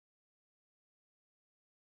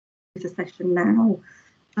the session now.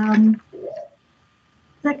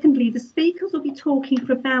 Secondly, the speakers will be talking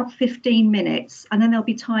for about 15 minutes and then there'll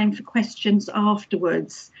be time for questions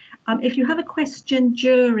afterwards. If you have a question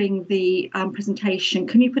during the presentation,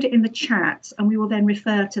 can you put it in the chat, and we will then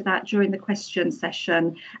refer to that during the question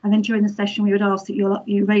session. And then during the session, we would ask that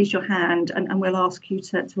you raise your hand and we'll ask you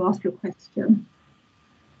to ask your question.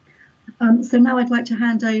 So now I'd like to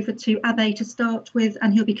hand over to Abe to start with,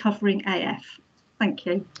 and he'll be covering AF. Thank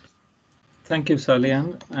you. Thank you,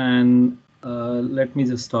 Sally-Ann. And let me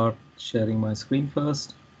just start sharing my screen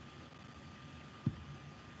first.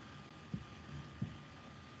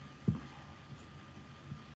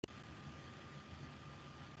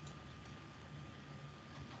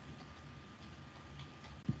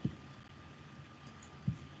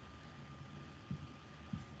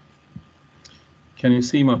 Can you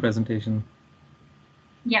see my presentation?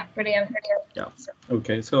 Yeah, brilliant. Yeah.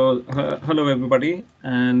 Okay. So hello, everybody.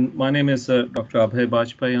 And my name is Dr. Abhay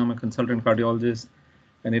Bajpai. I'm a consultant cardiologist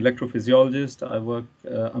and electrophysiologist.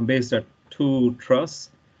 I'm based at two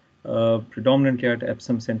trusts, predominantly at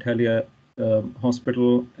Epsom St. Helier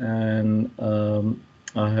Hospital, and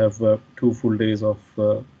I have 2 full days of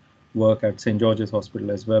work at St. George's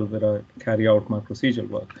Hospital as well, where I carry out my procedural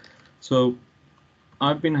work. So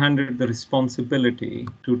I've been handed the responsibility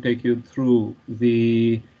to take you through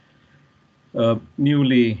the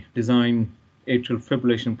newly designed atrial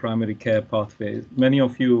fibrillation primary care pathway. Many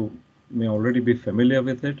of you may already be familiar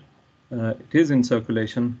with it. It is in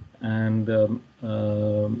circulation, and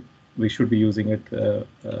we should be using it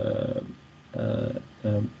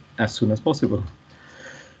as soon as possible.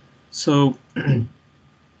 So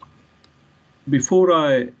before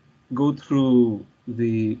I go through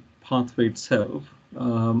the pathway itself,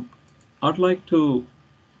 I'd like to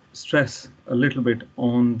stress a little bit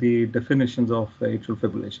on the definitions of atrial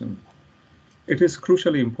fibrillation. It is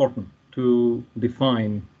crucially important to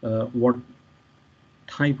define what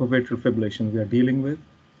type of atrial fibrillation we are dealing with,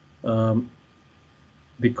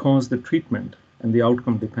 because the treatment and the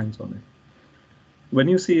outcome depends on it. When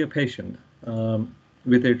you see a patient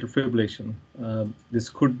with atrial fibrillation, this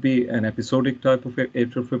could be an episodic type of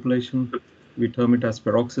atrial fibrillation. We term it as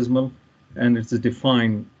paroxysmal, and it's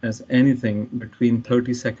defined as anything between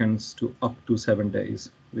 30 seconds to up to 7 days,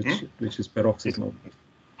 which is paroxysmal.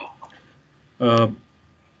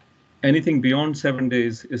 Anything beyond 7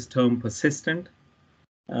 days is termed persistent.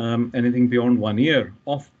 Anything beyond 1 year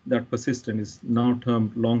of that persistent is now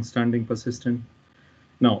termed long-standing persistent.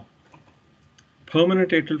 Now,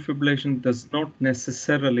 permanent atrial fibrillation does not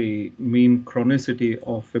necessarily mean chronicity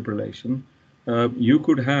of fibrillation. You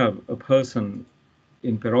could have a person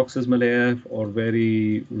in paroxysmal AF or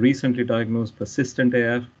very recently diagnosed persistent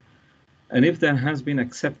AF. And if there has been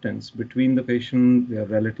acceptance between the patient, they are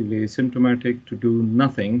relatively asymptomatic, to do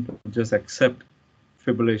nothing, just accept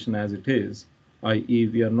fibrillation as it is, i.e.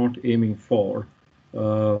 we are not aiming for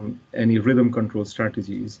any rhythm control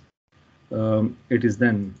strategies, it is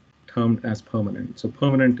then termed as permanent. So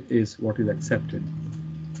permanent is what is accepted.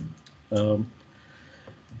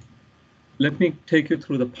 Let me take you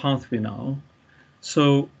through the pathway now.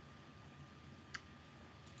 So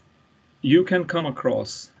you can come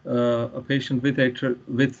across a patient with atrial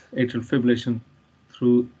fibrillation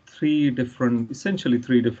through essentially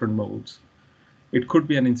three different modes. It could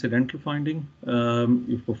be an incidental finding.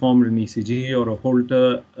 You've performed an ECG or a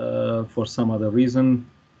Holter for some other reason,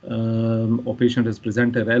 or patient has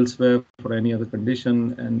presented elsewhere for any other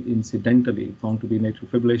condition and incidentally found to be in atrial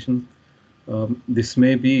fibrillation. This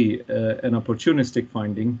may be an opportunistic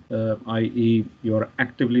finding, i.e. you're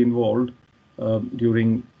actively involved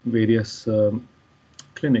during various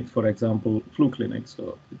clinics, for example, flu clinics,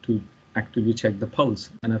 to actively check the pulse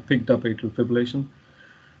and have picked up atrial fibrillation.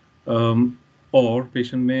 Or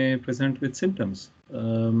patient may present with symptoms,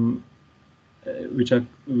 and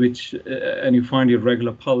you find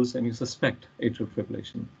irregular pulse and you suspect atrial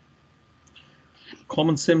fibrillation.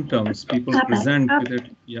 Common symptoms people present with it.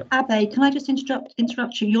 Yeah. Abe, can I just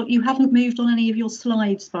interrupt you? You haven't moved on any of your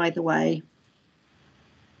slides, by the way.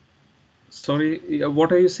 Sorry,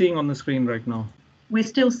 what are you seeing on the screen right now? We're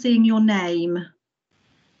still seeing your name.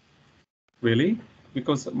 Really?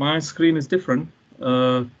 Because my screen is different.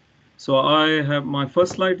 So I have my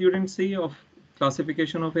first slide you didn't see of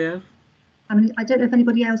classification of AF? I mean, I don't know if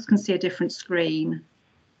anybody else can see a different screen.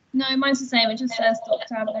 No, mine's the same. It just says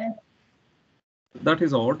Dr. Abe. That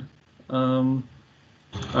is odd. I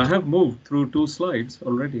have moved through 2 slides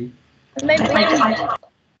already. Maybe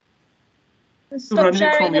stop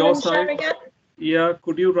sharing and then share again. Yeah,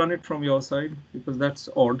 could you run it from your side, because that's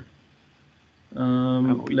odd.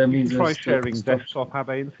 Let me try just sharing desktop, Abe,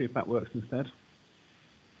 and see if that works instead.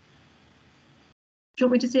 you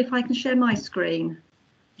want me to see if I can share my screen?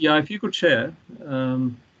 Yeah, if you could share.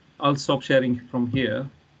 I'll stop sharing from here.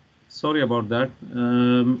 Sorry about that.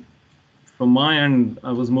 From my end,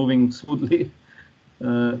 I was moving smoothly.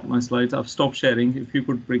 My slides, I've stopped sharing. If you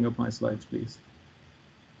could bring up my slides, please.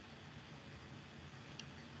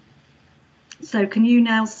 So can you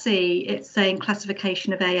now see it's saying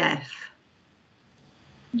classification of AF?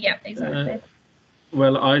 Yeah, exactly.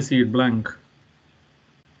 Well, I see it blank.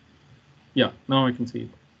 Yeah, now I can see it.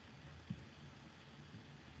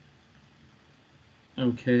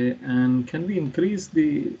 Okay, and can we increase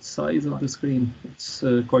the size of the screen? It's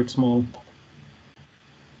quite small.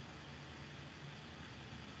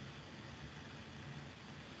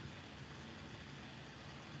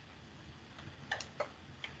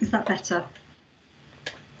 Is that better?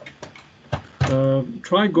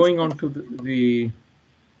 Try going on to the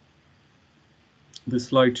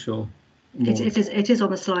slideshow. It is on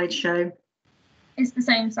the slideshow. It's the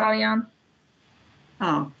same, Sally-Ann.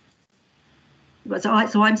 Oh.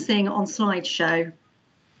 So I'm seeing it on slideshow.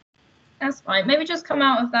 That's fine. Maybe just come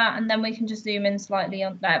out of that and then we can just zoom in slightly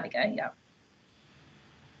on. There we go. Yeah.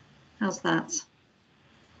 How's that?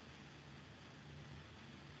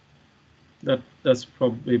 That's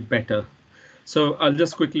probably better. So I'll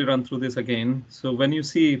just quickly run through this again. So when you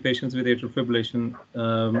see patients with atrial fibrillation,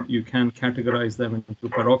 you can categorize them into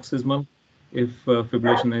paroxysmal if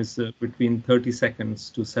fibrillation is between 30 seconds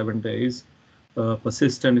to 7 days,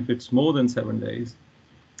 persistent if it's more than 7 days,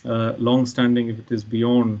 long-standing if it is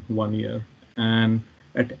beyond 1 year, and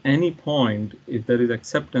at any point, if there is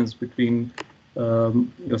acceptance between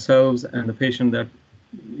yourselves and the patient that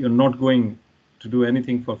you're not going to do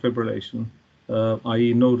anything for fibrillation,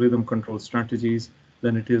 i.e. no rhythm control strategies,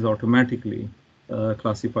 then it is automatically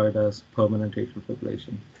classified as permanent atrial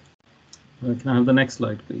fibrillation. Can I have the next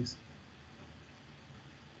slide, please?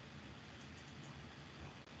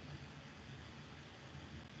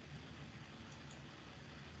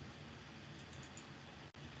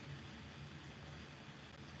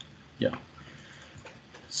 Yeah.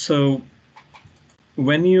 So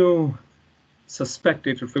when you suspect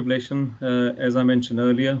atrial fibrillation, as I mentioned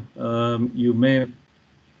earlier, you may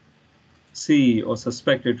see or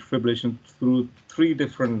suspect atrial fibrillation through 3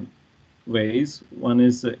 different ways. One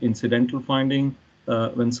is incidental finding,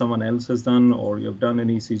 when someone else has done or you've done an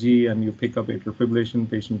ECG and you pick up atrial fibrillation,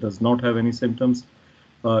 patient does not have any symptoms.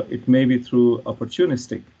 It may be through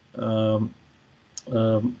opportunistic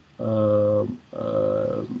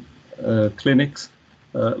clinics,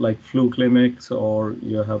 like flu clinics, or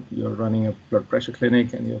you're running a blood pressure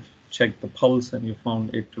clinic and you've checked the pulse and you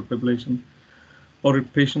found atrial fibrillation. Or a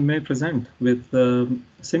patient may present with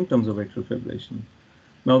symptoms of atrial fibrillation.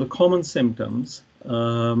 Now, the common symptoms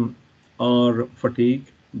are fatigue,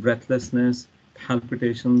 breathlessness,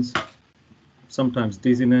 palpitations, sometimes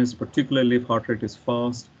dizziness, particularly if heart rate is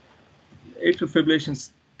fast. Atrial fibrillation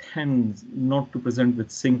tends not to present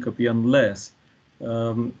with syncope unless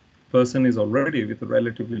person is already with a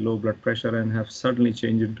relatively low blood pressure and have suddenly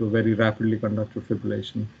changed into a very rapidly conductive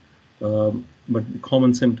fibrillation. But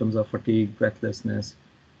common symptoms are fatigue, breathlessness,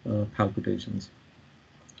 palpitations.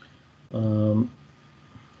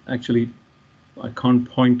 Actually, I can't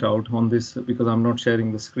point out on this because I'm not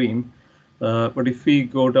sharing the screen. But if we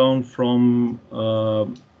go down from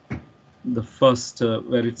the first,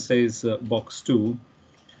 where it says box 2,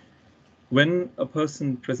 when a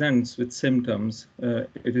person presents with symptoms,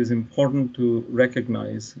 it is important to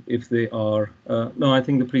recognize if they are, no, I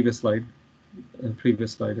think the previous slide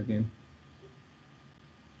again.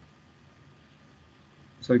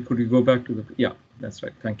 Sorry, could you go back to the, yeah, that's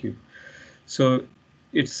right, thank you. So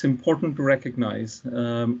it's important to recognize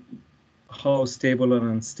how stable or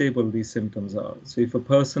unstable these symptoms are. So if a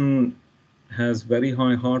person has very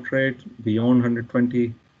high heart rate, beyond 120,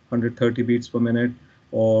 130 beats per minute,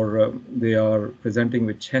 or they are presenting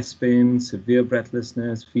with chest pain, severe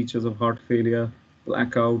breathlessness, features of heart failure,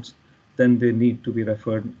 blackouts, then they need to be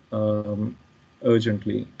referred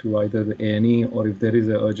urgently to either the A&E or if there is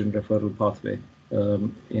an urgent referral pathway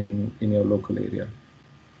in your local area.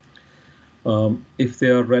 If they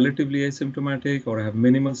are relatively asymptomatic or have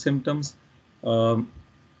minimal symptoms,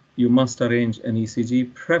 you must arrange an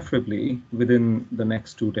ECG, preferably within the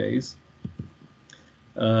next 2 days,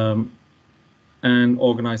 and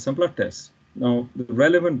organize some blood tests. Now, the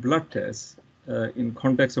relevant blood tests in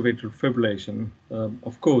context of atrial fibrillation,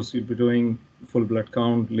 of course, you'll be doing full blood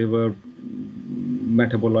count, liver,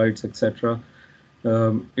 metabolites, etc.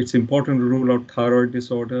 It's important to rule out thyroid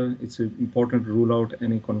disorder. It's important to rule out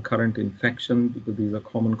any concurrent infection because these are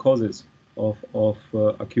common causes of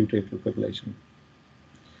acute atrial fibrillation.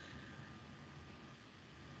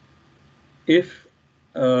 If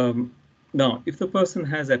Now, if the person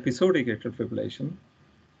has episodic atrial fibrillation,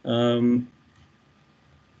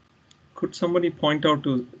 could somebody point out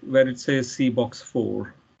to where it says C box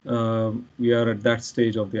 4? We are at that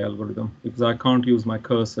stage of the algorithm because I can't use my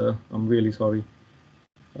cursor. I'm really sorry.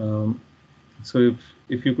 So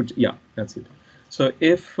if you could, yeah, that's it. So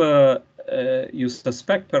if you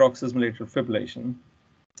suspect paroxysmal atrial fibrillation,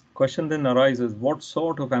 question then arises, what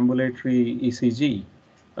sort of ambulatory ECG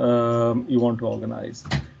you want to organize?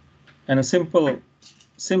 And a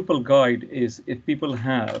simple guide is if people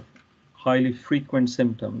have highly frequent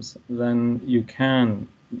symptoms, then you can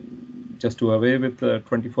just do away with the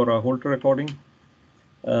 24-hour Holter recording.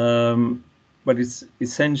 But it's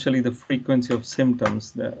essentially the frequency of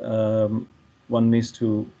symptoms that one needs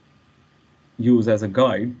to use as a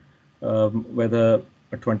guide, whether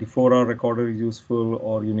a 24-hour recorder is useful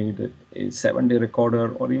or you need a 7-day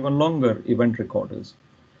recorder or even longer event recorders.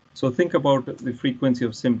 So think about the frequency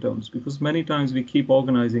of symptoms, because many times we keep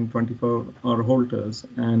organizing 24-hour Holters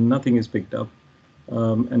and nothing is picked up,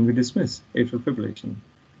 and we dismiss atrial fibrillation.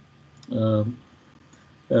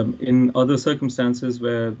 In other circumstances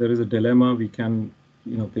where there is a dilemma, we can,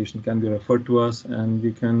 patient can be referred to us and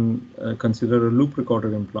we can consider a loop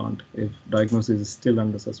recorder implant if diagnosis is still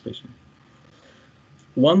under suspicion.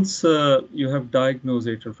 Once you have diagnosed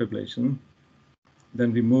atrial fibrillation,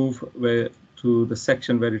 then we move to the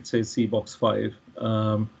section where it says C box 5.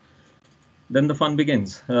 Then the fun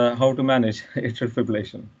begins, how to manage atrial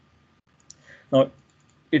fibrillation. Now,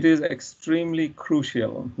 it is extremely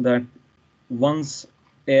crucial that once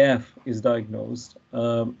AF is diagnosed,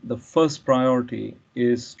 the first priority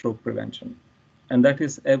is stroke prevention. And that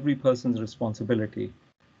is every person's responsibility.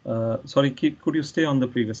 Sorry, could you stay on the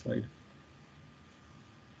previous slide?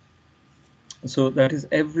 So that is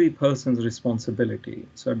every person's responsibility.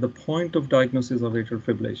 So at the point of diagnosis of atrial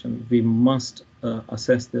fibrillation, we must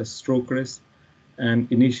assess their stroke risk and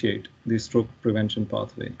initiate the stroke prevention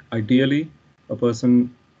pathway. Ideally, a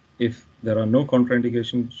person, if there are no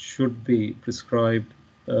contraindications, should be prescribed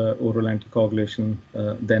oral anticoagulation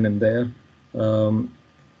then and there.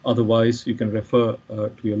 Otherwise, you can refer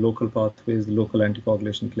to your local pathways, the local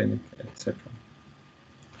anticoagulation clinic, etc.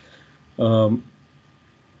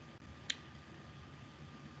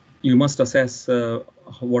 You must assess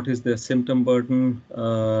what is their symptom burden,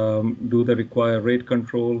 do they require rate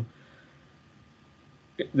control.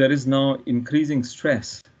 There is now increasing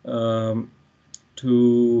stress to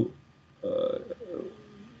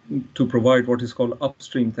provide what is called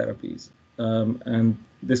upstream therapies. And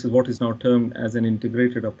this is what is now termed as an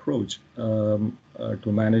integrated approach to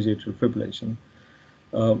manage atrial fibrillation.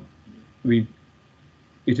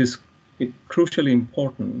 It is crucially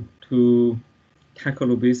important to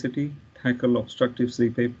tackle obesity, tackle obstructive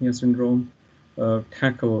sleep apnea syndrome,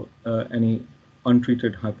 tackle any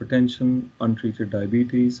untreated hypertension, untreated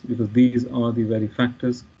diabetes, because these are the very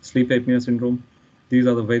factors, sleep apnea syndrome, these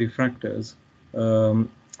are the very factors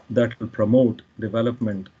that will promote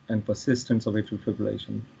development and persistence of atrial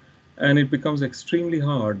fibrillation. And it becomes extremely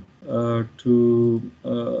hard to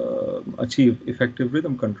achieve effective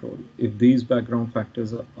rhythm control if these background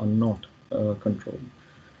factors are not controlled.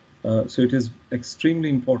 So it is extremely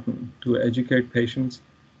important to educate patients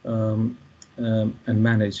and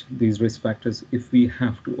manage these risk factors if we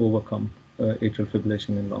have to overcome atrial fibrillation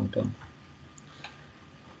in long term.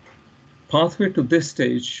 Pathway to this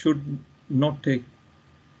stage should not take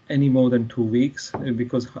any more than 2 weeks,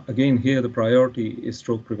 because again here the priority is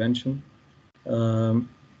stroke prevention.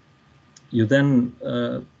 You then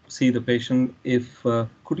see the patient. If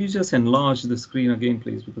could you just enlarge the screen again,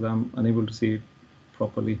 please, because I'm unable to see it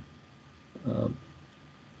properly.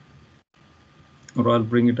 Or I'll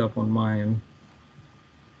bring it up on my end.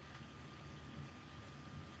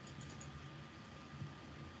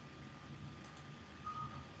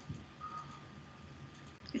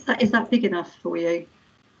 Is that big enough for you?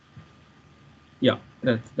 Yeah,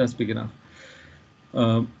 that's big enough.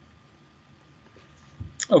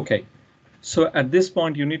 Okay, so at this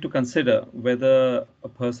point you need to consider whether a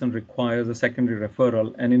person requires a secondary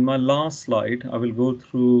referral. And in my last slide, I will go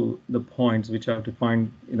through the points which I have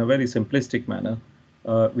defined in a very simplistic manner,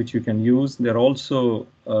 which you can use. They're also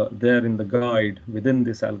there in the guide within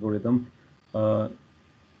this algorithm.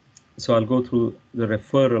 So I'll go through the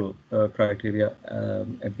referral criteria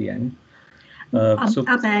at the end. So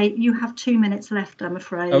Abe, you have 2 minutes left, I'm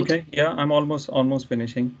afraid. Okay, yeah, I'm almost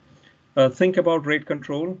finishing. Think about rate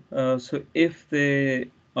control. So if they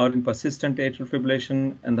are in persistent atrial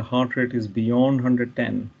fibrillation and the heart rate is beyond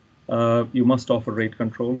 110, you must offer rate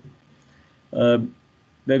control. There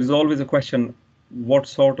is always a question, what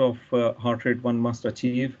sort of heart rate one must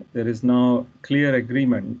achieve. There is now clear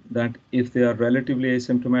agreement that if they are relatively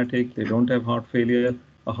asymptomatic, they don't have heart failure,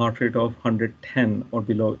 a heart rate of 110 or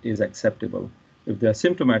below is acceptable. If they are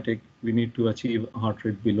symptomatic, we need to achieve a heart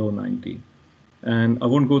rate below 90. And I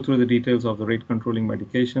won't go through the details of the rate controlling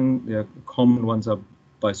medication. The common ones are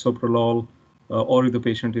bisoprolol, or if the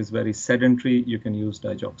patient is very sedentary, you can use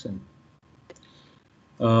digoxin.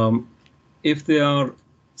 If they are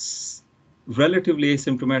relatively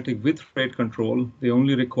asymptomatic with rate control, they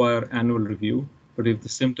only require annual review. But if the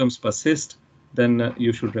symptoms persist, then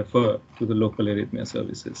you should refer to the local arrhythmia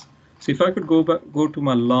services. So if I could go to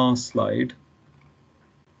my last slide,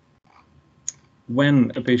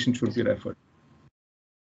 when a patient should be referred.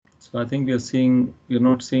 So I think you're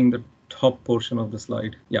not seeing the top portion of the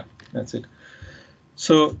slide. Yeah, that's it.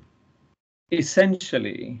 So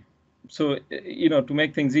essentially, to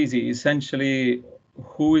make things easy, essentially,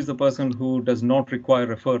 who is the person who does not require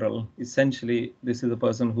referral? Essentially, this is the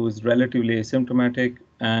person who is relatively asymptomatic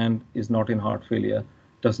and is not in heart failure,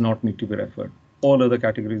 does not need to be referred. All other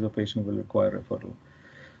categories of patients will require referral.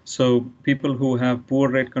 So people who have poor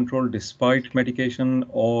rate control despite medication,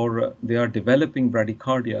 or they are developing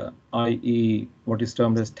bradycardia, i.e. what is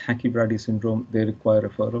termed as tachybrady syndrome, they require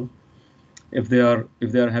referral. If they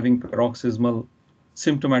are having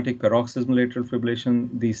symptomatic paroxysmal atrial fibrillation,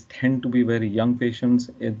 these tend to be very young patients,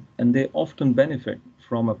 and they often benefit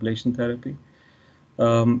from ablation therapy.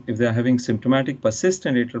 If they are having symptomatic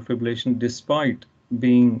persistent atrial fibrillation despite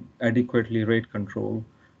being adequately rate controlled,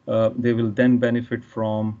 they will then benefit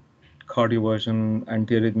from cardioversion,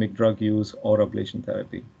 antiarrhythmic drug use, or ablation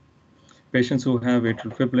therapy. Patients who have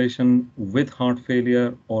atrial fibrillation with heart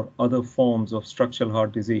failure or other forms of structural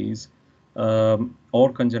heart disease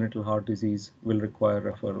or congenital heart disease will require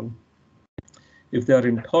referral. If they are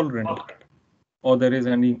intolerant or there is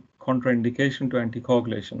any contraindication to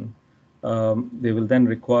anticoagulation, they will then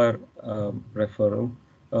require referral.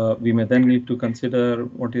 We may then need to consider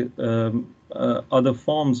other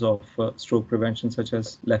forms of stroke prevention, such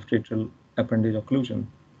as left atrial appendage occlusion.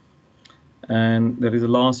 And there is a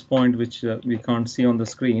last point which we can't see on the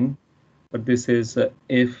screen, but this is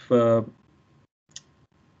if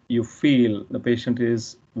you feel the patient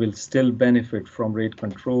will still benefit from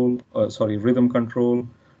rhythm control,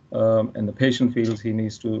 and the patient feels he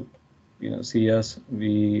needs to see us,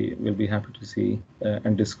 we will be happy to see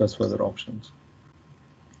and discuss further options.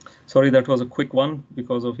 Sorry, that was a quick one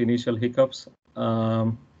because of initial hiccups.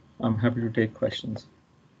 I'm happy to take questions.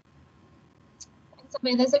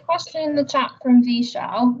 There's a question in the chat from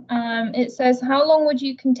Vishal. It says, how long would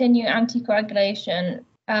you continue anticoagulation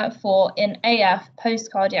for in AF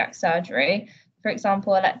post-cardiac surgery, for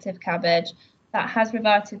example, elective CABG, that has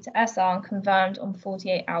reverted to SR and confirmed on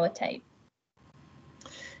 48-hour tape?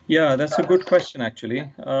 Yeah, that's a good question, actually,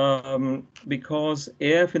 because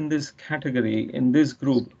AF in this category, in this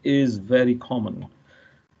group, is very common.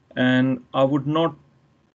 And I would not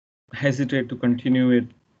hesitate to continue it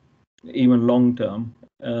even long term.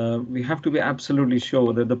 We have to be absolutely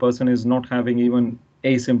sure that the person is not having even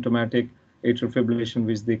asymptomatic atrial fibrillation,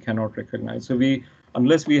 which they cannot recognize. So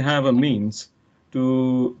unless we have a means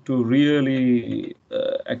to really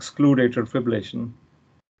exclude atrial fibrillation,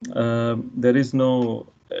 there is no,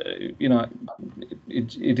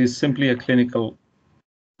 it is simply a clinical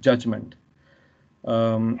judgment.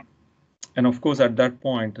 And of course, at that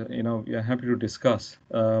point, we are happy to discuss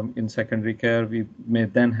in secondary care. We may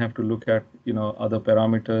then have to look at, other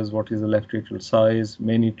parameters. What is the left atrial size?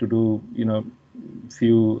 May need to do,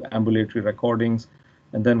 few ambulatory recordings,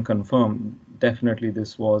 and then confirm definitely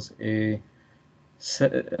this was a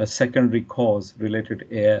secondary cause related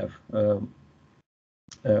to AF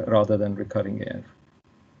rather than recurring AF.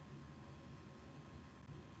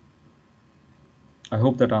 I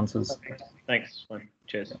hope that answers. Okay. Thanks.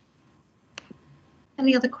 Cheers.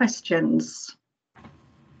 Any other questions?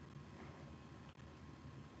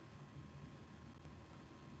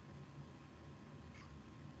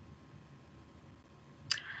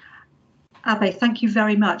 Abe, thank you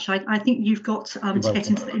very much. I think you've got to get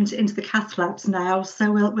into the cath labs now,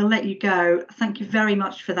 so we'll let you go. Thank you very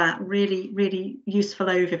much for that. Really useful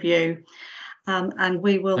overview. And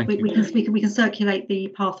we can circulate the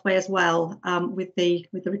pathway as well with the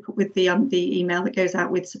email that goes out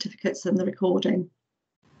with certificates and the recording.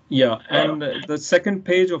 Yeah, and the second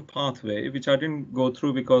page of pathway, which I didn't go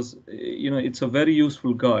through because it's a very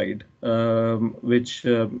useful guide, which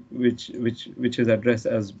is addressed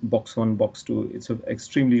as box 1, box 2. It's an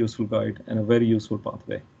extremely useful guide and a very useful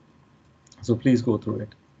pathway. So please go through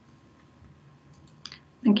it.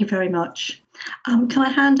 Thank you very much. Can I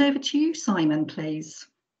hand over to you, Simon, please?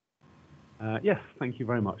 Yes, thank you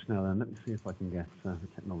very much. Now then, let me see if I can get the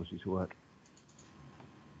technology to work.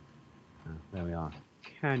 There we are.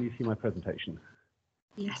 Can you see my presentation?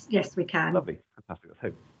 Yes, yes, we can. Lovely, fantastic. Let's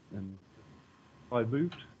hope. Slide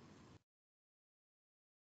moved. Has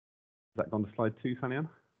that gone to slide 2, Sanian?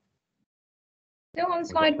 Still on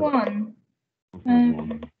slide 1.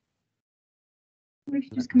 We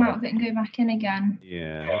should just come out of it and go back in again.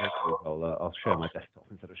 Yeah, I'll share my desktop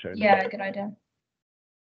instead of showing. Yeah, good idea.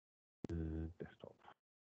 Desktop.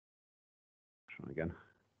 Try again.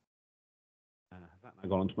 Has that now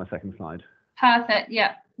gone on to my second slide? Perfect.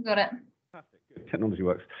 Yeah, got it. Technology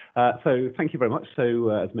works. So thank you very much. So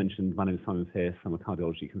as mentioned, my name is Simon Pearce. I'm a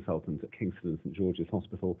cardiology consultant at Kingston and St George's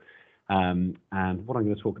Hospital. And what I'm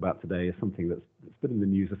going to talk about today is something that's been in the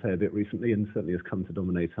news a fair bit recently and certainly has come to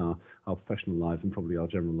dominate our professional lives and probably our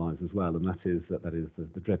general lives as well. And that is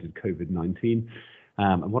the dreaded COVID-19.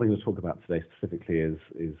 And what I'm going to talk about today specifically is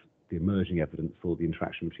the emerging evidence for the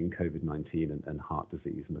interaction between COVID-19 and heart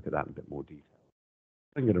disease, and look at that in a bit more detail.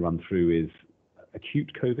 What I'm going to run through is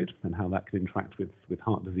acute COVID and how that could interact with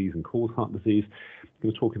heart disease and cause heart disease. I'm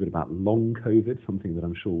going to talk a bit about long COVID, something that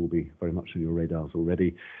I'm sure will be very much on your radars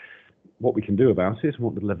already. What we can do about it,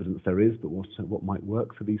 what little evidence there is, but what might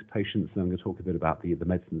work for these patients. And I'm going to talk a bit about the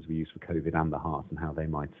medicines we use for COVID and the heart and how they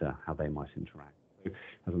might interact. So,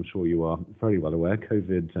 as I'm sure you are very well aware,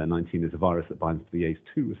 COVID-19 is a virus that binds to the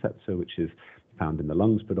ACE2 receptor, which is found in the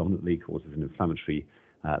lungs predominantly, causes an inflammatory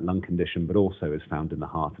lung condition, but also is found in the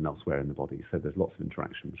heart and elsewhere in the body. So there's lots of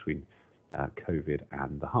interaction between COVID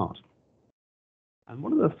and the heart. And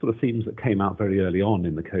one of the sort of themes that came out very early on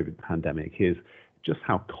in the COVID pandemic is just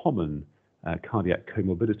how common cardiac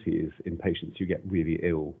comorbidity is in patients who get really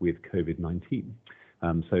ill with COVID-19.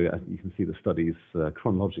 So as you can see the studies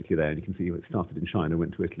chronologically there, and you can see it started in China,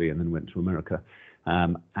 went to Italy, and then went to America.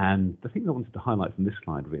 And the thing I wanted to highlight from this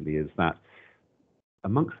slide really is that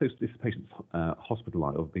amongst these patients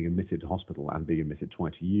hospitalized or being admitted to hospital and being admitted to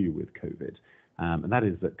ITU with COVID, and that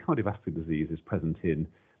is that cardiovascular disease is present in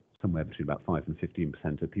somewhere between about 5 and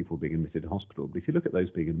 15% of people being admitted to hospital. But if you look at those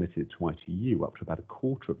being admitted to ITU, up to about a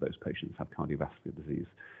quarter of those patients have cardiovascular disease.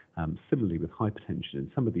 Similarly with hypertension,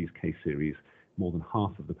 in some of these case series, more than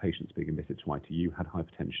half of the patients being admitted to ITU had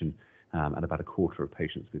hypertension, and about a quarter of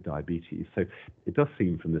patients with diabetes. So it does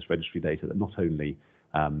seem from this registry data that not only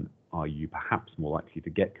are you perhaps more likely to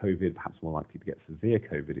get COVID, perhaps more likely to get severe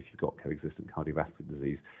COVID if you've got coexistent cardiovascular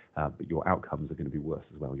disease, but your outcomes are going to be worse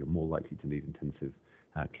as well. You're more likely to need intensive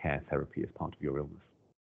care therapy as part of your illness.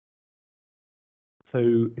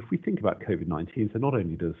 So if we think about COVID-19, so not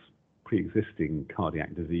only does pre-existing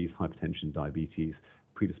cardiac disease, hypertension, diabetes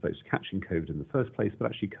predispose to catching COVID in the first place, but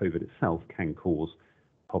actually COVID itself can cause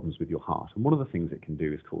problems with your heart. And one of the things it can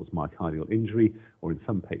do is cause myocardial injury, or in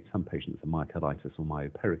some patients, a myocarditis or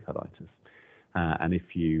myopericarditis. And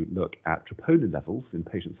if you look at troponin levels in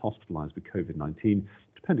patients hospitalized with COVID-19,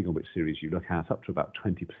 depending on which series you look at, up to about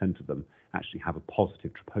 20% of them actually have a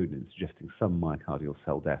positive troponin, suggesting some myocardial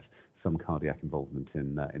cell death, some cardiac involvement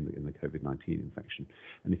in the COVID-19 infection.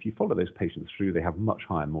 And if you follow those patients through, they have much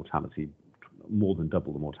higher mortality, more than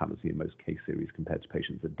double the mortality in most case series compared to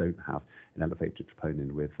patients that don't have an elevated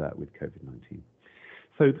troponin with COVID-19.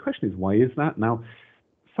 So the question is, why is that? Now,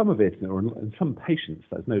 some of it, or in some patients,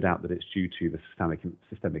 there's no doubt that it's due to the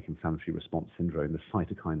systemic inflammatory response syndrome, the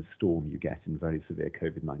cytokine storm you get in very severe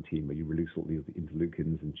COVID-19, where you release all these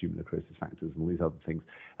interleukins and tumor necrosis factors and all these other things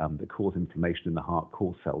that cause inflammation in the heart,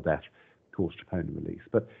 cause cell death, cause troponin release.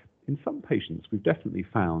 But in some patients, we've definitely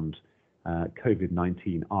found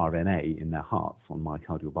COVID-19 RNA in their hearts on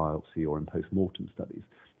myocardial biopsy or in post-mortem studies.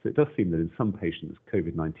 So it does seem that in some patients,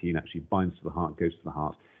 COVID-19 actually binds to the heart, goes to the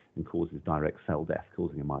heart, and causes direct cell death,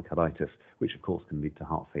 causing a myocarditis, which of course can lead to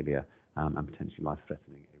heart failure and potentially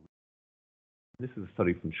life-threatening. This is a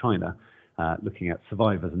study from China looking at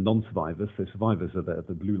survivors and non-survivors. So survivors are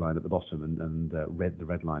the blue line at the bottom, and the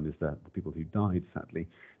red line is the people who died, sadly,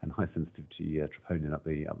 and high sensitivity troponin up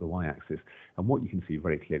the y-axis. And what you can see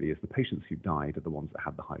very clearly is the patients who died are the ones that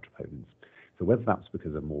had the high troponins. So whether that's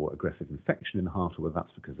because of more aggressive infection in the heart, or whether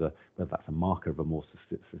that's a marker of a more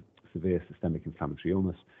severe systemic inflammatory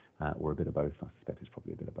illness, or a bit of both, I suspect it's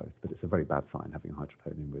probably a bit of both, but it's a very bad sign having a high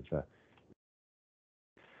troponin with.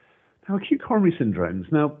 Now, acute coronary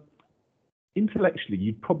syndromes. Now, intellectually,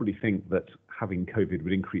 you'd probably think that having COVID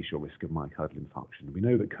would increase your risk of myocardial infarction. We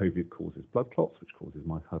know that COVID causes blood clots, which causes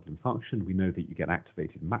myocardial infarction. We know that you get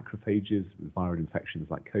activated macrophages with viral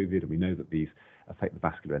infections like COVID, and we know that these affect the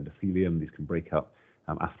vascular endothelium. These can break up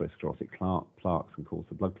atherosclerotic plaques and cause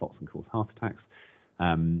the blood clots and cause heart attacks.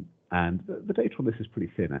 And the data on this is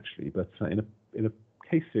pretty thin, actually, but in a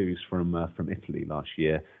case series from Italy last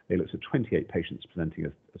year. They looked at 28 patients presenting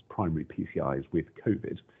as primary PCIs with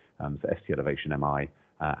COVID, so ST elevation MI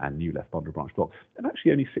and new left bundle branch block. And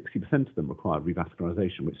actually only 60% of them required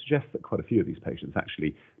revascularization, which suggests that quite a few of these patients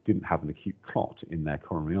actually didn't have an acute clot in their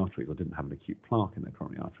coronary arteries or didn't have an acute plaque in their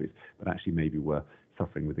coronary arteries, but actually maybe were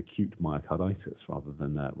suffering with acute myocarditis rather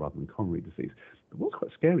than coronary disease. But what's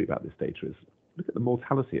quite scary about this data is look at the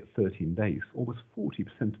mortality at 13 days. Almost 40%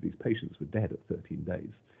 of these patients were dead at 13 days.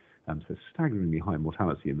 So staggeringly high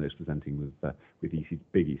mortality in those presenting with big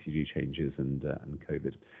ECG changes and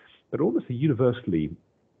COVID. But almost a universally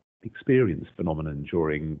experienced phenomenon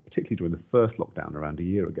particularly during the first lockdown around a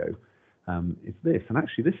year ago, is this. And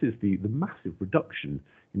actually this is the massive reduction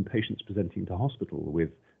in patients presenting to hospital with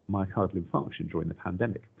myocardial infarction during the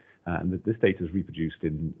pandemic. And this data is reproduced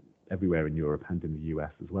everywhere in Europe and in the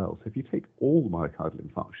US as well. So if you take all myocardial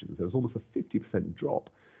infarctions, there was almost a 50% drop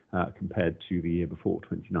compared to the year before,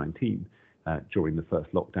 2019, during the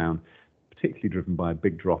first lockdown, particularly driven by a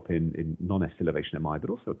big drop in non-ST elevation MI, but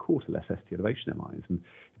also a quarter less ST elevation MIs. And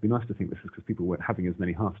it'd be nice to think this is because people weren't having as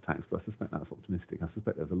many heart attacks, but I suspect that's optimistic. I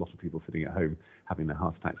suspect there's a lot of people sitting at home having their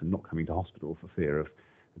heart attacks and not coming to hospital for fear of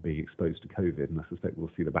being exposed to COVID. And I suspect we'll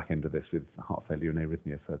see the back end of this with heart failure and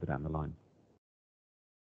arrhythmia further down the line.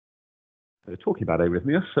 Talking about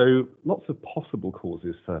arrhythmia, so lots of possible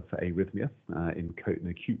causes for arrhythmia in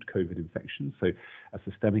acute COVID infection. So a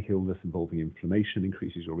systemic illness involving inflammation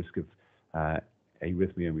increases your risk of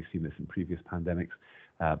arrhythmia, and we've seen this in previous pandemics.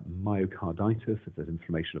 Myocarditis, if there's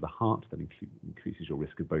inflammation of the heart, that increases your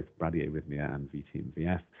risk of both bradyarrhythmia and VT and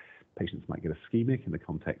VF. Patients might get ischemic in the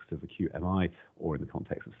context of acute MI or in the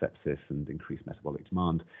context of sepsis and increased metabolic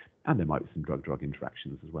demand. And there might be some drug-drug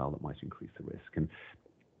interactions as well that might increase the risk. And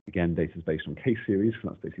again, data is based on case series, so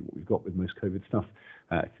that's basically what we've got with most COVID stuff.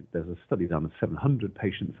 There's a study done of 700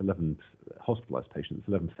 patients, 11 hospitalized patients,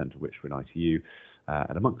 11% of which were in ITU.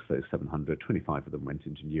 And amongst those 700, 25 of them went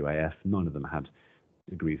into new AF. 9 of them had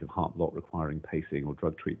degrees of heart block requiring pacing or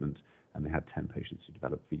drug treatment, and they had 10 patients who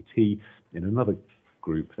developed VT. In another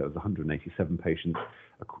group, there was 187 patients,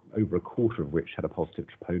 over a quarter of which had a positive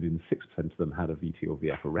troponin. 6% of them had a VT or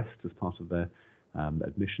VF arrest as part of their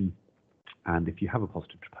admission. And if you have a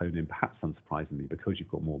positive troponin, perhaps unsurprisingly, because you've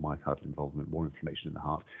got more myocardial involvement, more inflammation in the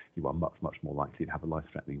heart, you are much, much more likely to have a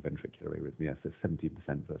life-threatening ventricular arrhythmia, so 17%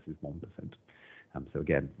 versus 1%. So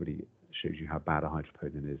again, really shows you how bad a high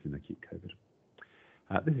troponin is in acute COVID.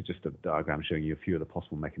 This is just a diagram showing you a few of the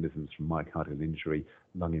possible mechanisms from myocardial injury,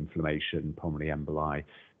 lung inflammation, pulmonary emboli,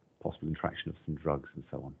 possible interaction of some drugs and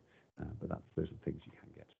so on. But those are the things you can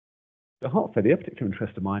get. The heart failure, particular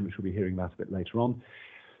interest of mine, which we'll be hearing about a bit later on,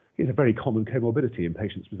 is a very common comorbidity in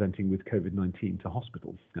patients presenting with COVID-19 to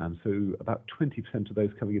hospital. So about 20% of those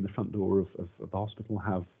coming in the front door of the hospital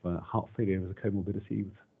have heart failure as a comorbidity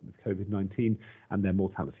with COVID-19, and their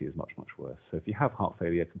mortality is much, much worse. So if you have heart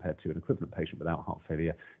failure compared to an equivalent patient without heart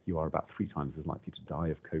failure, you are about 3 times as likely to die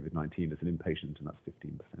of COVID-19 as an inpatient, and that's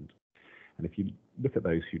 15%. And if you look at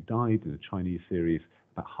those who died in the Chinese series,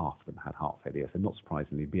 about half of them had heart failure. So not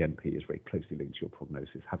surprisingly, BNP is very closely linked to your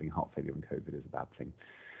prognosis. Having heart failure and COVID is a bad thing.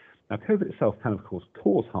 Now, COVID itself can, of course,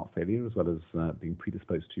 cause heart failure as well as being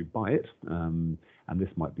predisposed to by it. And this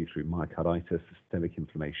might be through myocarditis, systemic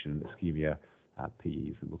inflammation, ischemia,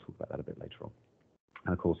 PEs, and we'll talk about that a bit later on.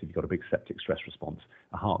 And of course, if you've got a big septic stress response,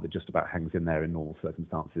 a heart that just about hangs in there in normal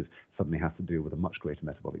circumstances suddenly has to deal with a much greater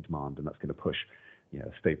metabolic demand, and that's going to push a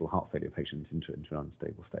stable heart failure patient into an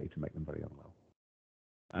unstable state and make them very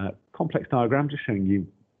unwell. Complex diagram just showing you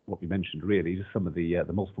what we mentioned, really, just some of the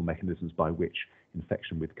multiple mechanisms by which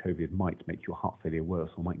infection with COVID might make your heart failure worse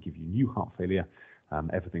or might give you new heart failure.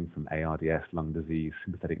 Everything from ARDS, lung disease,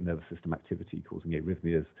 sympathetic nervous system activity causing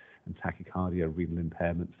arrhythmias and tachycardia, renal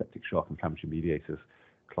impairment, septic shock, inflammatory mediators,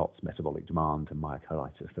 clots, metabolic demand, and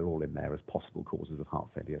myocarditis. They're all in there as possible causes of heart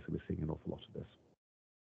failure, so we're seeing an awful lot of this.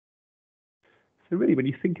 So really, when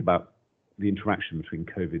you think about the interaction between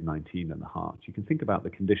COVID-19 and the heart, you can think about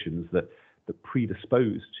the conditions that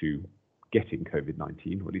predispose to getting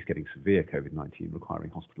COVID-19, or at least getting severe COVID-19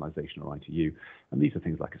 requiring hospitalization or ITU. And these are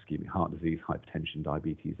things like ischemic heart disease, hypertension,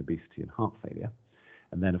 diabetes, obesity, and heart failure.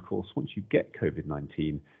 And then, of course, once you get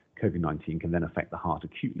COVID-19, COVID-19 can then affect the heart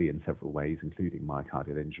acutely in several ways, including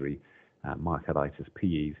myocardial injury, myocarditis,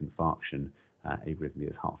 PEs, infarction,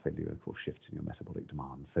 arrhythmias, heart failure, and of course, shifts in your metabolic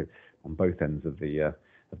demand. So on both ends of the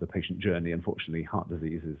patient journey, unfortunately, heart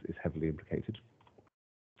disease is heavily implicated.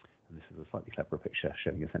 And this is a slightly cleverer picture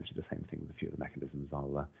showing essentially the same thing with a few of the mechanisms.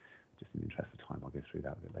 I'll, just in the interest of time, I'll go through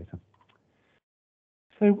that a bit later.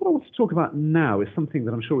 So what I want to talk about now is something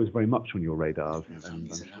that I'm sure is very much on your radars. And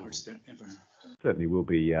certainly will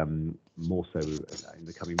be more so in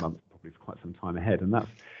the coming months, probably for quite some time ahead. And that's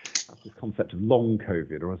this concept of long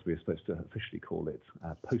COVID, or as we're supposed to officially call it,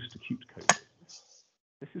 post-acute COVID.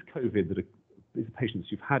 This is COVID these are patients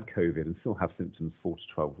who've had COVID and still have symptoms 4 to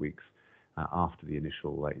 12 weeks after the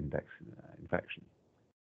initial infection.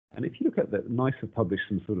 And if you look at that, NICE have published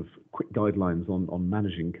some sort of quick guidelines on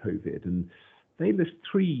managing COVID, and they list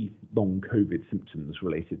 3 long COVID symptoms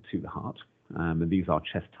related to the heart. And these are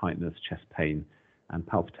chest tightness, chest pain, and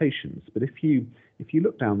palpitations. But if you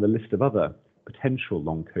look down the list of other potential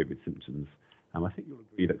long COVID symptoms, I think you'll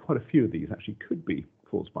agree that quite a few of these actually could be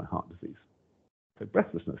caused by heart disease. So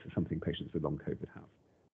breathlessness is something patients with long COVID have.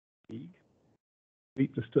 Fatigue,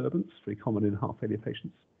 sleep disturbance, very common in heart failure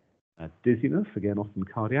patients. Dizziness, again, often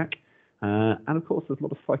cardiac. And of course, there's a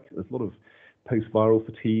lot of post-viral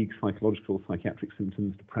fatigue, psychological, psychiatric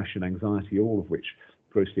symptoms, depression, anxiety, all of which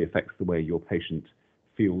grossly affects the way your patient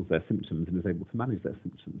feels their symptoms and is able to manage their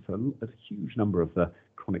symptoms. So a huge number of the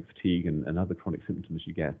chronic fatigue and other chronic symptoms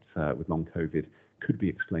you get with long COVID could be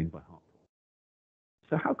explained by heart.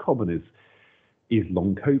 So how common is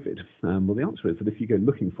long COVID? Well, the answer is that if you go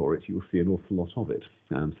looking for it, you will see an awful lot of it.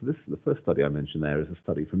 So this is the first study I mentioned there is a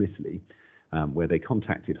study from Italy where they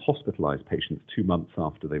contacted hospitalized patients 2 months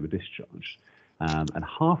after they were discharged. And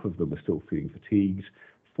half of them were still feeling fatigued,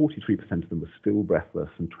 43% of them were still breathless,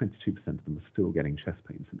 and 22% of them were still getting chest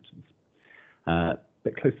pain symptoms. A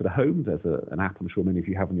bit closer to home, there's an app I'm sure many of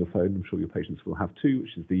you have on your phone, I'm sure your patients will have too,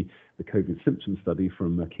 which is the COVID symptom study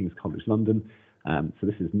from King's College London. So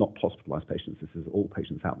this is not hospitalized patients, this is all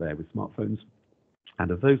patients out there with smartphones. And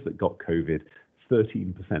of those that got COVID,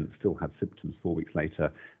 13% still had symptoms 4 weeks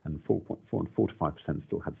later, and 4 to 5%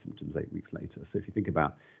 still had symptoms 8 weeks later. So if you think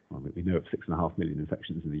about, well, we know of 6.5 million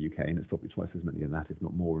infections in the UK, and it's probably twice as many in that, if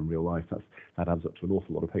not more, in real life. That adds up to an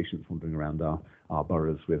awful lot of patients wandering around our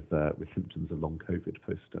boroughs with symptoms of long COVID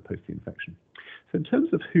post the infection. So in terms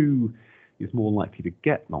of who is more likely to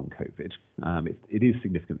get long COVID, it is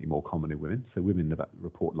significantly more common in women. So women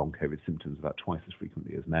report long COVID symptoms about twice as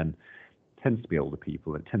frequently as men. It tends to be older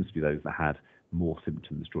people, and it tends to be those that had more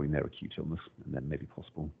symptoms during their acute illness, and then many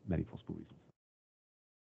possible reasons.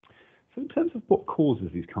 So in terms of what causes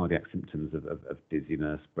these cardiac symptoms of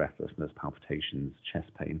dizziness, breathlessness, palpitations, chest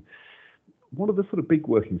pain, one of the sort of big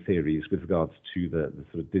working theories with regards to the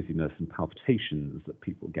sort of dizziness and palpitations that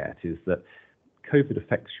people get is that COVID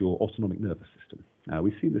affects your autonomic nervous system.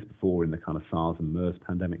 We've seen this before in the kind of SARS and MERS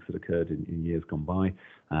pandemics that occurred in years gone by,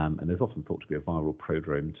 and there's often thought to be a viral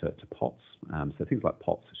prodrome to POTS. So things like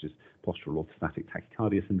POTS, which is postural orthostatic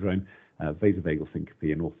tachycardia syndrome, vasovagal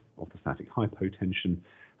syncope, and orthostatic hypotension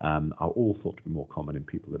are all thought to be more common in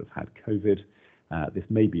people that have had COVID. This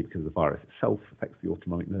may be because the virus itself affects the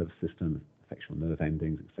autonomic nervous system, affects your nerve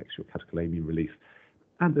endings, affects your catecholamine release.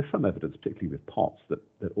 And there's some evidence, particularly with POTS,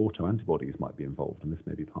 that autoantibodies might be involved, and this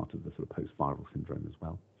may be part of the sort of post-viral syndrome as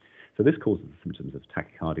well. So this causes the symptoms of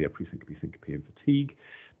tachycardia, presyncope, syncope, and fatigue.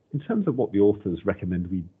 In terms of what the authors recommend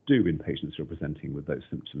we do in patients who are presenting with those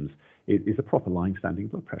symptoms, it is a proper lying standing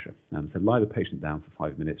blood pressure. So lie the patient down for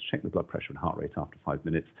 5 minutes, check the blood pressure and heart rate after 5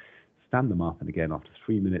 minutes, stand them up, and again after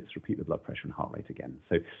 3 minutes, repeat the blood pressure and heart rate again.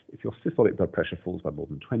 So if your systolic blood pressure falls by more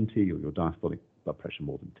than 20, or your diastolic blood pressure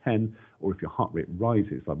more than 10, or if your heart rate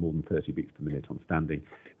rises by more than 30 beats per minute on standing,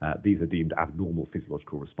 these are deemed abnormal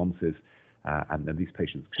physiological responses, and then these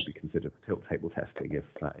patients should be considered for tilt table testing if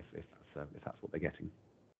that's what they're getting.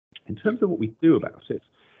 In terms of what we do about it,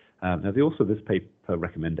 now the author of this paper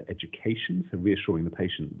recommend education, so reassuring the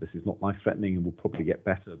patient this is not life-threatening and will probably get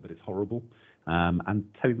better, but it's horrible, and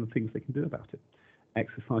telling them things they can do about it.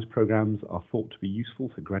 Exercise programs are thought to be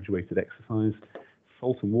useful, so graduated exercise,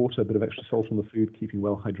 salt and water, a bit of extra salt on the food, keeping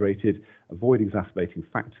well hydrated, avoid exacerbating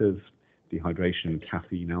factors, dehydration,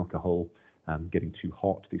 caffeine, alcohol, getting too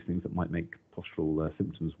hot, these things that might make postural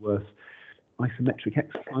symptoms worse. Isometric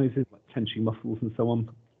exercises like tension muscles and so on.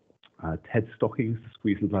 TED stockings to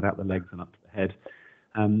squeeze the blood out the legs and up to the head.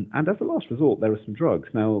 And as a last resort, there are some drugs.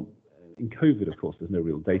 Now, in COVID, of course, there's no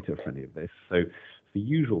real data for any of this. So for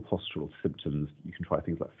usual postural symptoms, you can try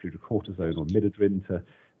things like fludrocortisone or midodrine to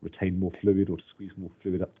retain more fluid or to squeeze more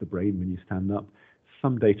fluid up to the brain when you stand up.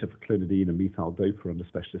 Some data for clonidine and methyl dopa under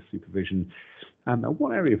specialist supervision. And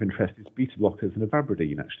one area of interest is beta blockers and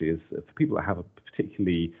ivabradine, actually, is for people that have a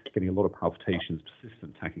particularly getting a lot of palpitations,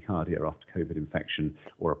 persistent tachycardia after COVID infection,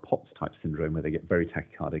 or a POTS type syndrome where they get very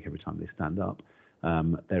tachycardic every time they stand up.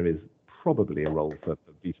 There is probably a role for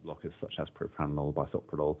beta blockers such as propranolol,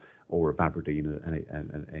 bisoprolol, or ivabradine,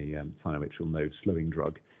 a sinoatrial node slowing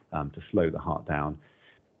drug to slow the heart down.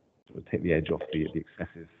 sort of take the edge off the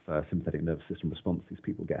excessive sympathetic nervous system response these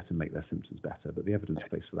people get and make their symptoms better. But the evidence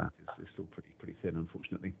base for that is still pretty thin,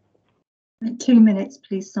 unfortunately. 2 minutes,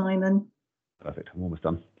 please, Simon. Perfect. I'm almost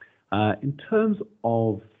done. In terms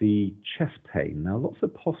of the chest pain, now lots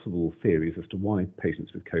of possible theories as to why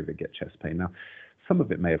patients with COVID get chest pain. Now, some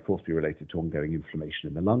of it may, of course, be related to ongoing inflammation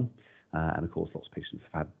in the lung. And of course, lots of patients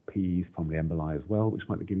have had PEs, pulmonary emboli as well, which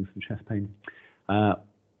might be giving some chest pain.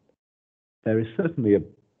 There is certainly a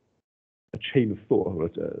chain of thought, or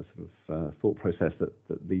a sort of thought process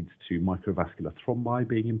that leads to microvascular thrombi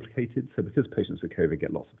being implicated. So because patients with COVID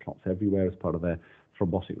get lots of clots everywhere as part of their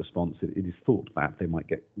thrombotic response, it is thought that they might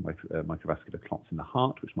get microvascular clots in the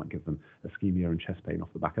heart, which might give them ischemia and chest pain off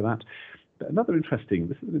the back of that. But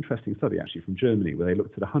this is an interesting study actually from Germany, where they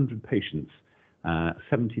looked at 100 patients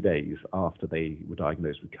 70 days after they were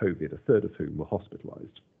diagnosed with COVID, a third of whom were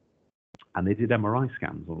hospitalized. And they did MRI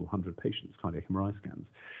scans on all 100 patients, cardiac MRI scans.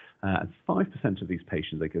 And 5% of these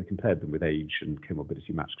patients, they compared them with age and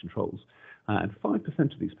comorbidity matched controls, and 5%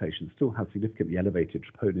 of these patients still had significantly elevated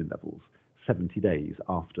troponin levels 70 days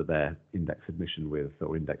after their index admission with,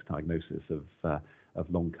 or index diagnosis of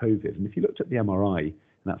long COVID. And if you looked at the MRI, and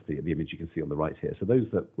that's the image you can see on the right here, so those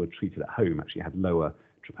that were treated at home actually had lower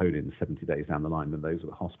troponin 70 days down the line than those that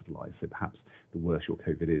were hospitalized. So perhaps the worse your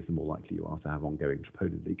COVID is, the more likely you are to have ongoing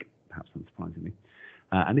troponin leak, perhaps unsurprisingly.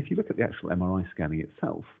 And if you look at the actual MRI scanning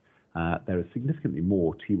itself, there is significantly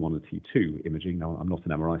more T1 and T2 imaging. Now, I'm not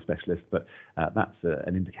an MRI specialist, but that's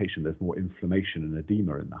an indication there's more inflammation and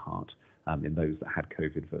edema in the heart in those that had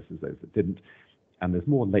COVID versus those that didn't. And there's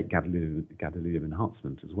more late gadolinium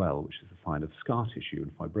enhancement as well, which is a sign of scar tissue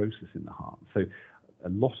and fibrosis in the heart. So a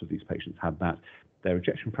lot of these patients had that. Their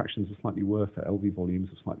ejection fractions are slightly worse, their LV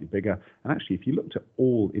volumes are slightly bigger. And actually, if you looked at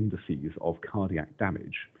all indices of cardiac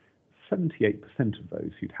damage, 78% of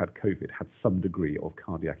those who'd had COVID had some degree of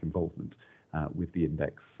cardiac involvement with the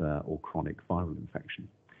index or chronic viral infection.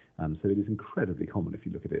 So it is incredibly common if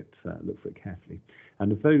you look at it, look for it carefully.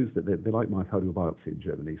 And of those, they like myocardial biopsy in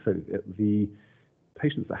Germany. So the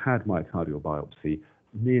patients that had myocardial biopsy,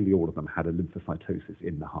 nearly all of them had a lymphocytosis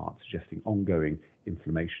in the heart, suggesting ongoing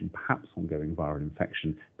inflammation, perhaps ongoing viral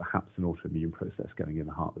infection, perhaps an autoimmune process going in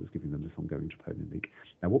the heart that was giving them this ongoing troponin leak.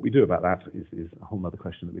 Now, what we do about that is a whole other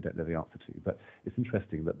question that we don't know the answer to, but it's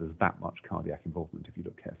interesting that there's that much cardiac involvement if you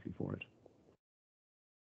look carefully for it.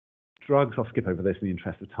 Drugs, I'll skip over this in the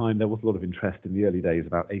interest of time. There was a lot of interest in the early days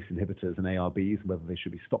about ACE inhibitors and ARBs, and whether they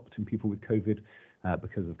should be stopped in people with COVID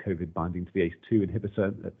because of COVID binding to the ACE2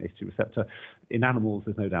 inhibitor, ACE2 receptor. In animals,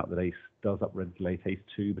 there's no doubt that ACE does upregulate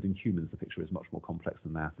ACE2, but in humans, the picture is much more complex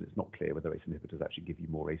than that, and it's not clear whether ACE inhibitors actually give you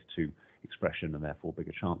more ACE2 expression and therefore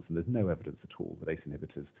bigger chance. And there's no evidence at all that ACE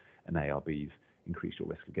inhibitors and ARBs increase your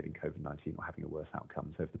risk of getting COVID-19 or having a worse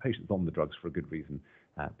outcome. So if the patient's on the drugs for a good reason,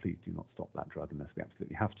 please do not stop that drug unless we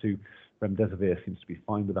absolutely have to. Remdesivir seems to be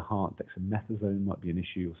fine with the heart. Dexamethasone might be an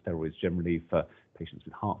issue, or steroids generally for patients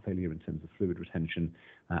with heart failure in terms of fluid retention.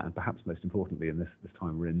 And perhaps most importantly, in this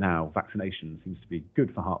time we're in now, vaccination seems to be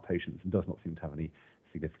good for heart patients and does not seem to have any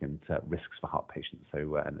significant risks for heart patients.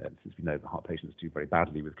 So and since we know that heart patients do very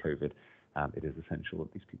badly with COVID, it is essential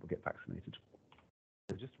that these people get vaccinated.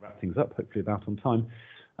 So just to wrap things up, hopefully about on time,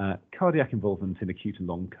 cardiac involvement in acute and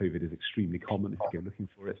long COVID is extremely common if you go looking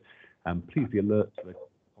for it. Please be alert to the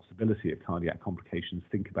possibility of cardiac complications.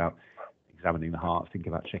 Think about examining the heart, think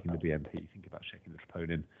about checking the BNP, think about checking the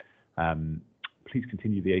troponin. Please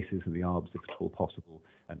continue the ACEs and the ARBs if at all possible,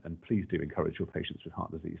 and please do encourage your patients with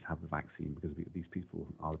heart disease to have the vaccine, because these people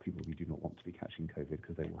are the people we do not want to be catching COVID,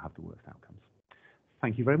 because they will have the worst outcomes.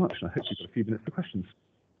 Thank you very much, and I hope you've got a few minutes for questions.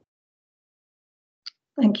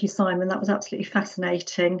 Thank you, Simon. That was absolutely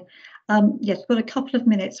fascinating. Yes, we've got a couple of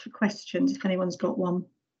minutes for questions if anyone's got one.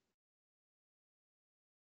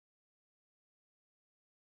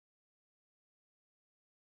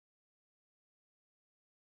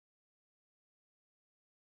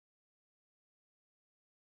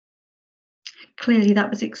 Clearly, that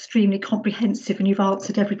was extremely comprehensive and you've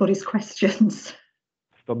answered everybody's questions.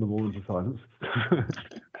 Stunned them all into silence.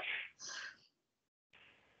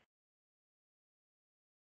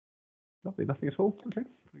 Lovely, nothing at all. Okay,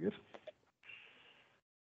 very good.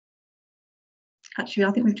 Actually,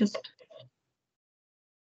 I think we've just.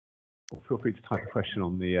 Well, feel free to type a question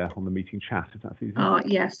on the meeting chat if that's easy.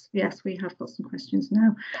 Yes, we have got some questions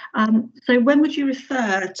now. So when would you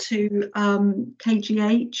refer to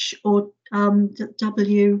KGH or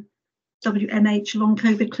WMH long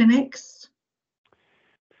COVID clinics?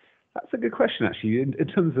 That's a good question, actually. In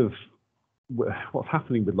terms of what's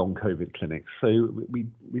happening with long COVID clinics, so we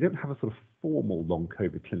don't have a sort of formal long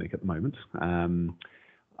COVID clinic at the moment.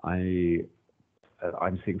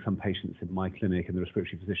 I'm seeing some patients in my clinic, and the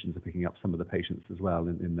respiratory physicians are picking up some of the patients as well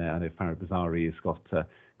in there. I know Farah Bazari has got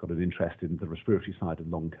an interest in the respiratory side of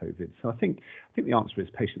long COVID. So I think the answer is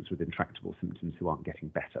patients with intractable symptoms who aren't getting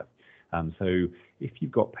better. So if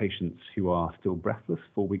you've got patients who are still breathless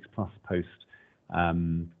 4 weeks plus post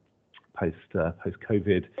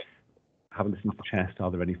COVID, have a listen to the chest. Are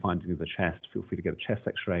there any findings of the chest? Feel free to get a chest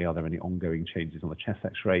X-ray. Are there any ongoing changes on the chest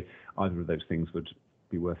X-ray? Either of those things would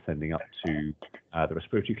be worth sending up to the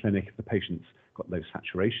respiratory clinic. If the patient's got low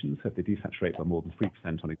saturation, so if they desaturate by more than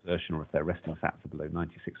 3% on exertion, or if their resting sats are below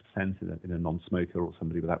 96% in a non-smoker or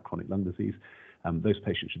somebody without chronic lung disease, those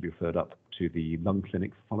patients should be referred up to the lung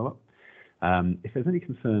clinic for follow-up. If there's any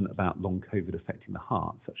concern about long COVID affecting the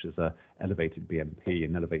heart, such as elevated BNP,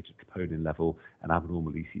 an elevated troponin level, an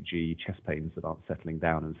abnormal ECG, chest pains that aren't settling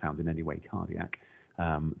down and sound in any way cardiac,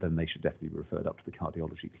 then they should definitely be referred up to the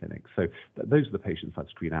cardiology clinic. So those are the patients I'd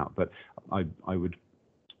screen out. But I would,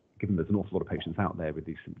 given there's an awful lot of patients out there with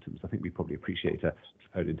these symptoms, I think we probably appreciate a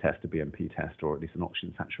troponin test, a BNP test, or at least an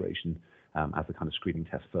oxygen saturation as a kind of screening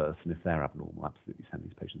test first. And if they're abnormal, absolutely send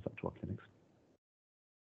these patients up to our clinics.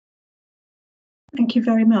 Thank you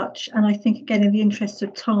very much. And I think, again, in the interest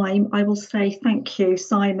of time, I will say thank you,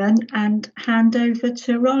 Simon, and hand over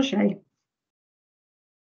to Rajay.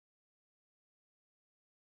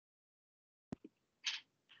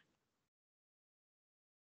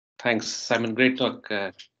 Thanks, Simon. Great talk.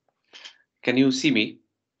 Can you see me?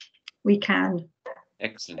 We can.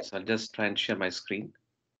 Excellent. So I'll just try and share my screen.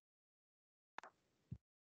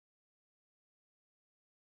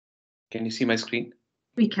 Can you see my screen?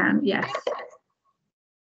 We can, yes.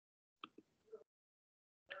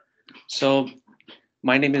 So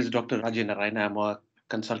my name is Dr. Rajay Narayana. I'm a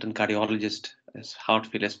consultant cardiologist, as heart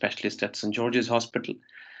failure specialist at St. George's Hospital.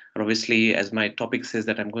 And obviously, as my topic says,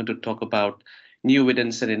 that I'm going to talk about new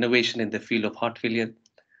evidence and innovation in the field of heart failure.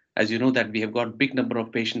 As you know, that we have got a big number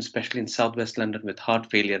of patients, especially in Southwest London, with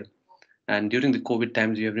heart failure. And during the COVID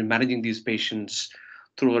times, we have been managing these patients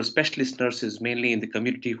through our specialist nurses, mainly in the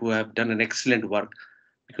community, who have done an excellent work,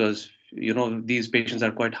 because these patients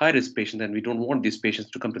are quite high-risk patients, and we don't want these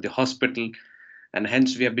patients to come to the hospital. And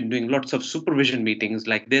hence, we have been doing lots of supervision meetings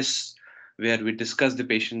like this, where we discuss the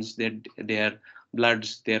patients, their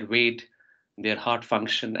bloods, their weight, their heart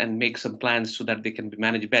function, and make some plans so that they can be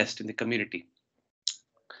managed best in the community.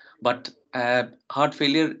 But heart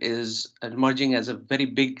failure is emerging as a very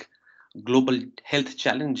big global health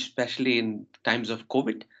challenge, especially in times of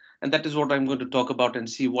COVID. And that is what I'm going to talk about and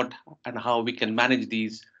see what and how we can manage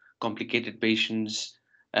these complicated patients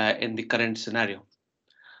in the current scenario.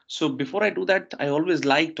 So before I do that, I always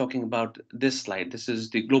like talking about this slide. This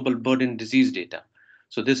is the global burden disease data.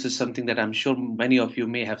 So this is something that I'm sure many of you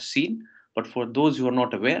may have seen, but for those who are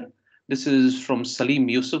not aware, this is from Salim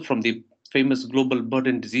Yusuf, from the famous global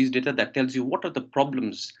burden disease data that tells you what are the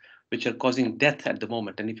problems which are causing death at the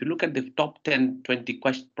moment. And if you look at the top 10, 20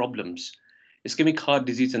 problems, ischemic heart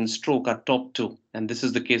disease and stroke are top 2. And this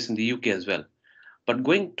is the case in the UK as well. But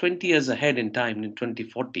going 20 years ahead in time, in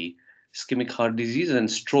 2040, ischemic heart disease and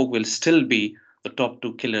stroke will still be the top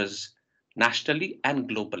 2 killers nationally and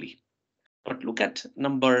globally. But look at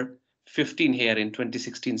number 15 here in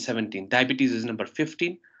 2016-17. Diabetes is number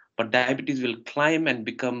 15, but diabetes will climb and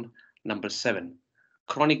become number 7.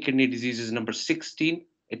 Chronic kidney disease is number 16.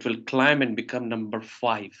 It will climb and become number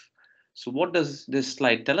 5. So what does this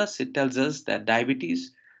slide tell us? It tells us that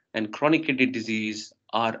diabetes and chronic kidney disease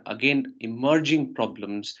are again emerging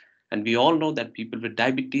problems. And we all know that people with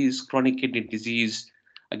diabetes, chronic kidney disease,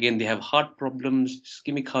 again, they have heart problems,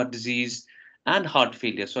 ischemic heart disease, and heart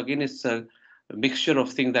failure. So again, it's a mixture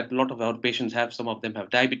of things that a lot of our patients have. Some of them have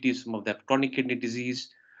diabetes, some of them have chronic kidney disease.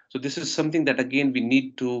 So this is something that, again, we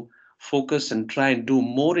need to focus and try and do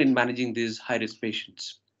more in managing these high-risk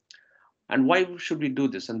patients. And why should we do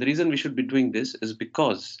this? And the reason we should be doing this is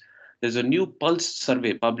because there's a new pulse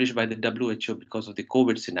survey published by the WHO because of the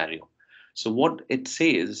COVID scenario. So what it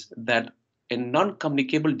says that in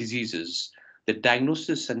non-communicable diseases, the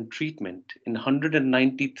diagnosis and treatment in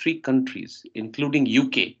 193 countries, including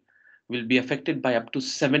UK, will be affected by up to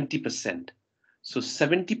 70%. So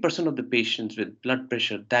 70% of the patients with blood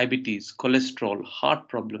pressure, diabetes, cholesterol, heart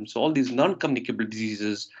problems, all these non-communicable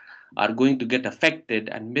diseases are going to get affected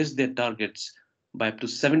and miss their targets by up to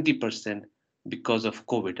 70% because of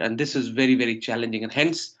COVID. And this is very, very challenging. And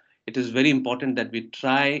hence, it is very important that we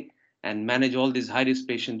try and manage all these high-risk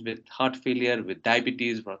patients with heart failure, with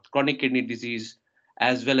diabetes, with chronic kidney disease,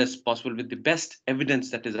 as well as possible with the best evidence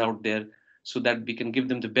that is out there so that we can give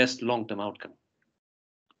them the best long-term outcome.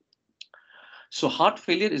 So heart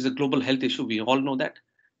failure is a global health issue. We all know that.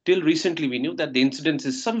 Till recently, we knew that the incidence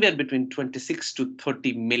is somewhere between 26 to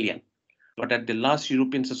 30 million. But at the last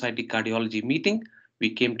European Society Cardiology meeting, we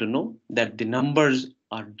came to know that the numbers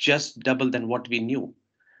are just double than what we knew.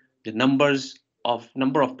 The number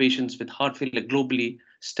of patients with heart failure globally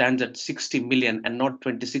stands at 60 million and not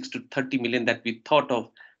 26 to 30 million that we thought of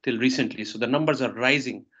till recently. So the numbers are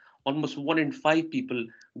rising. Almost 1 in 5 people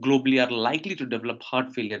globally are likely to develop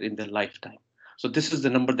heart failure in their lifetime. So this is the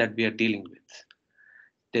number that we are dealing with.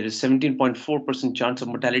 There is 17.4% chance of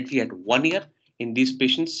mortality at 1 year in these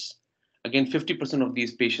patients. Again, 50% of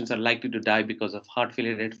these patients are likely to die because of heart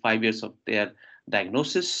failure at 5 years of their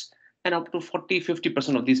diagnosis. And up to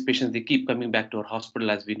 40–50% of these patients, they keep coming back to our hospital,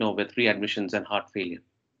 as we know, with readmissions and heart failure.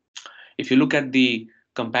 If you look at the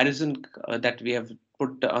comparison that we have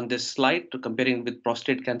put on this slide to comparing with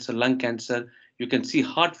prostate cancer, lung cancer, you can see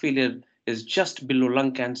heart failure is just below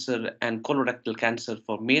lung cancer and colorectal cancer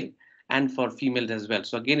for male and for females as well.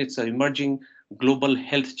 So again, it's an emerging global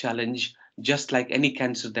health challenge, just like any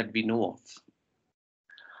cancer that we know of.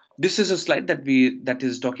 This is a slide that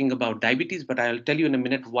is talking about diabetes, but I'll tell you in a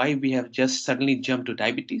minute why we have just suddenly jumped to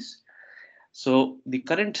diabetes. So the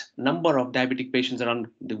current number of diabetic patients around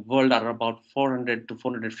the world are about 400 to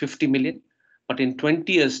 450 million. But in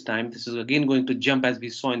 20 years' time, this is again going to jump, as we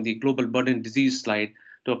saw in the global burden disease slide,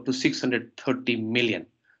 to up to 630 million.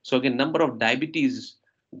 So again, number of diabetes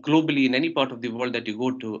globally in any part of the world that you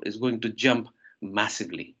go to is going to jump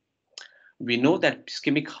massively. We know that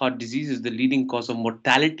ischemic heart disease is the leading cause of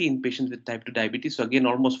mortality in patients with type 2 diabetes. So again,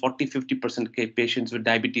 almost 40–50% of patients with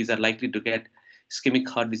diabetes are likely to get ischemic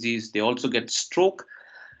heart disease. They also get stroke.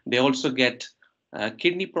 They also get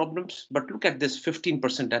kidney problems. But look at this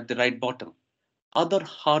 15% at the right bottom. Other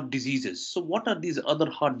heart diseases. So what are these other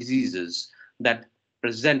heart diseases that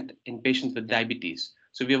present in patients with diabetes?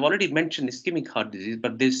 So we have already mentioned ischemic heart disease,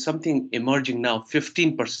 but there's something emerging now,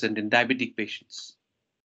 15% in diabetic patients.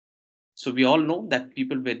 So we all know that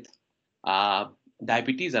people with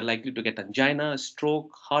diabetes are likely to get angina,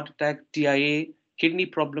 stroke, heart attack, TIA, kidney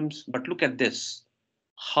problems. But look at this,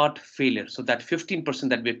 heart failure. So that 15%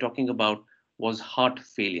 that we're talking about was heart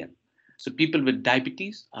failure. So people with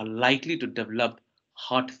diabetes are likely to develop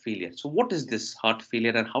heart failure. So what is this heart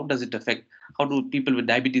failure and how does it affect? How do people with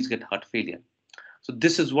diabetes get heart failure? So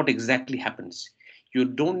this is what exactly happens. You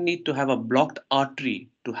don't need to have a blocked artery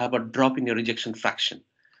to have a drop in your ejection fraction.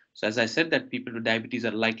 So as I said, that people with diabetes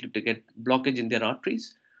are likely to get blockage in their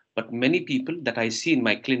arteries, but many people that I see in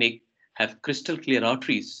my clinic have crystal clear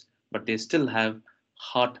arteries, but they still have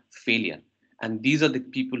heart failure. And these are the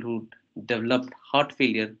people who developed heart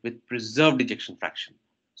failure with preserved ejection fraction.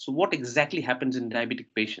 So what exactly happens in diabetic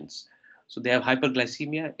patients? So they have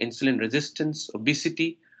hyperglycemia, insulin resistance,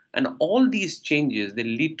 obesity, and all these changes, they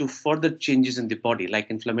lead to further changes in the body, like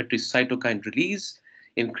inflammatory cytokine release,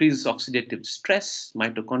 increased oxidative stress,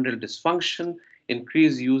 mitochondrial dysfunction,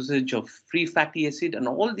 increased usage of free fatty acid, and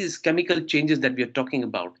all these chemical changes that we are talking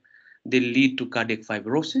about, they lead to cardiac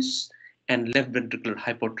fibrosis and left ventricular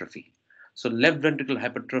hypertrophy. So left ventricular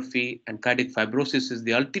hypertrophy and cardiac fibrosis is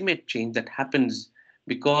the ultimate change that happens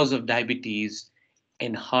because of diabetes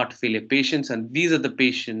in heart failure patients. And these are the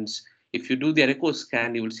patients, if you do their echo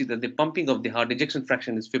scan, you will see that the pumping of the heart ejection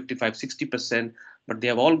fraction is 55–60%, but they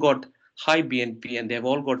have all got high BNP and they have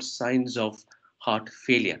all got signs of heart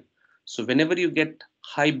failure. So whenever you get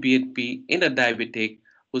high BNP in a diabetic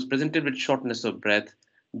who's presented with shortness of breath,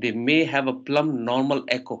 they may have a plumb normal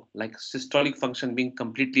echo, like systolic function being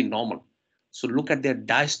completely normal. So look at their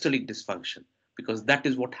diastolic dysfunction, because that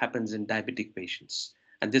is what happens in diabetic patients.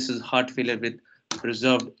 And this is heart failure with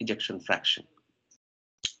preserved ejection fraction.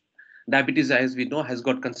 Diabetes, as we know, has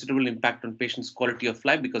got considerable impact on patients' quality of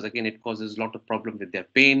life because, again, it causes a lot of problems with their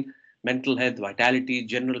pain, mental health, vitality,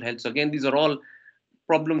 general health. So again, these are all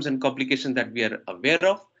problems and complications that we are aware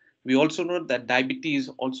of. We also know that diabetes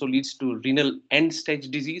also leads to renal end-stage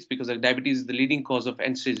disease because diabetes is the leading cause of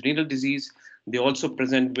end-stage renal disease. They also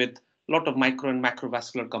present with a lot of micro and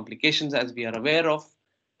macrovascular complications, as we are aware of.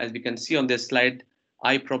 As we can see on this slide,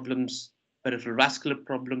 eye problems, peripheral vascular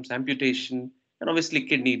problems, amputation, and obviously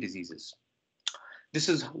kidney diseases. This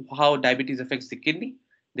is how diabetes affects the kidney.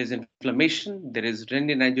 There's inflammation, there is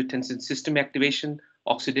renin-angiotensin system activation,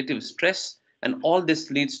 oxidative stress, and all this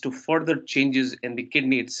leads to further changes in the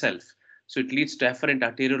kidney itself. So it leads to afferent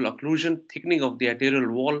arterial occlusion, thickening of the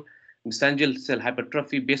arterial wall, mesangial cell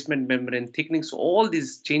hypertrophy, basement membrane thickening. So all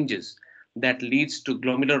these changes that leads to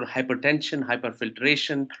glomerular hypertension,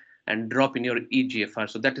 hyperfiltration, and drop in your eGFR.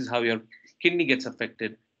 So that is how your kidney gets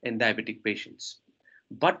affected in diabetic patients.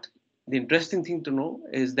 But the interesting thing to know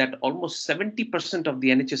is that almost 70% of the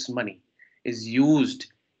NHS money is used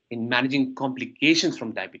in managing complications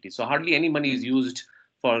from diabetes. So hardly any money is used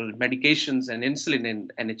for medications and insulin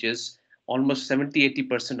in NHS. Almost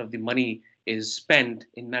 70–80% of the money is spent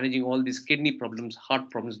in managing all these kidney problems, heart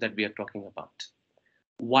problems that we are talking about.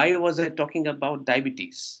 Why was I talking about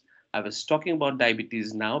diabetes? I was talking about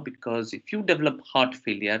diabetes now because if you develop heart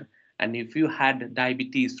failure and if you had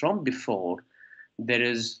diabetes from before, there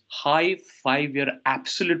is high 5-year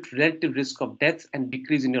absolute relative risk of death and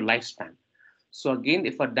decrease in your lifespan. So again,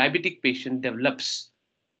 if a diabetic patient develops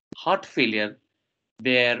heart failure,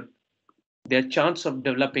 their chance of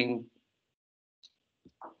developing,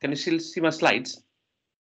 can you still see my slides?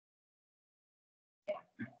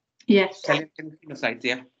 Yes. Can you see my slides?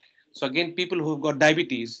 Yeah. So again, people who've got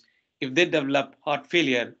diabetes, if they develop heart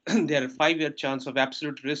failure, their 5-year chance of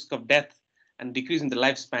absolute risk of death and decrease in the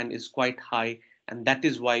lifespan is quite high. And that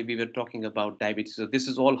is why we were talking about diabetes. So this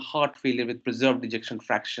is all heart failure with preserved ejection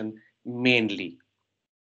fraction mainly.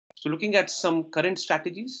 So looking at some current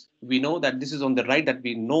strategies, we know that this is on the right that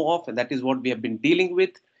we know of, and that is what we have been dealing with.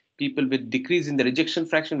 People with decrease in their ejection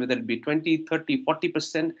fraction, whether it be 20, 30,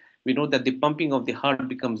 40%, we know that the pumping of the heart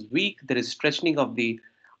becomes weak. There is stretching of the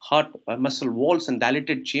heart muscle walls and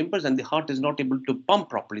dilated chambers, and the heart is not able to pump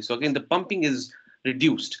properly. So again, the pumping is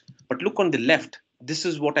reduced. But look on the left, this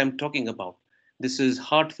is what I'm talking about. This is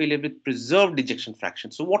heart failure with preserved ejection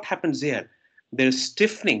fraction. So what happens here? There's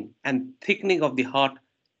stiffening and thickening of the heart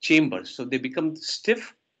chambers. So they become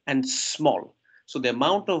stiff and small. So the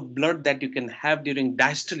amount of blood that you can have during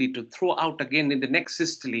diastole to throw out again in the next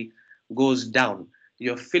systole goes down.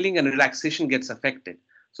 Your filling and relaxation gets affected.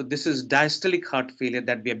 So this is diastolic heart failure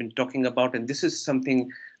that we have been talking about. And this is something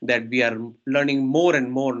that we are learning more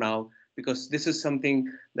and more now, because this is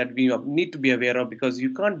something that we need to be aware of, because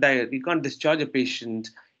you can't discharge a patient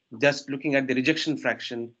just looking at the ejection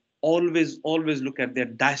fraction. Always look at their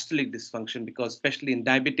diastolic dysfunction, because especially in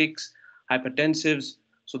diabetics, hypertensives.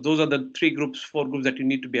 So those are the 4 groups that you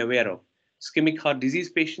need to be aware of. Ischemic heart disease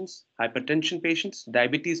patients, hypertension patients,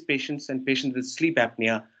 diabetes patients, and patients with sleep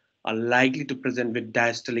apnea are likely to present with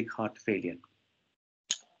diastolic heart failure.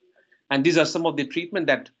 And these are some of the treatment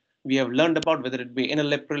that we have learned about, whether it be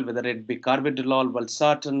enalapril, whether it be carvedilol,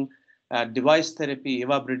 valsartan, device therapy,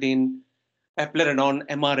 ivabradine, eplerenone,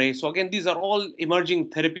 MRA. So again, these are all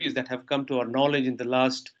emerging therapies that have come to our knowledge in the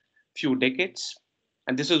last few decades.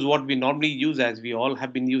 And this is what we normally use, as we all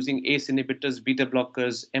have been using ACE inhibitors, beta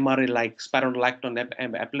blockers, MRA like spironolactone,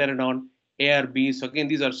 eplerenone, ARB. So again,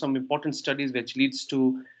 these are some important studies which leads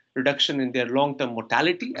to reduction in their long-term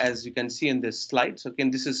mortality, as you can see in this slide. So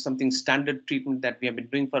again, this is something standard treatment that we have been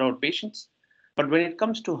doing for our patients. But when it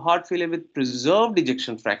comes to heart failure with preserved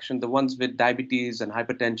ejection fraction, the ones with diabetes and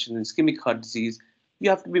hypertension and ischemic heart disease, you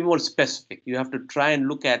have to be more specific. You have to try and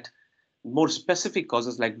look at more specific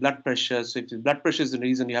causes like blood pressure. So if the blood pressure is the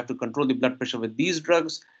reason, you have to control the blood pressure with these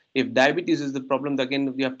drugs. If diabetes is the problem,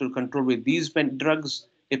 again, we have to control with these drugs.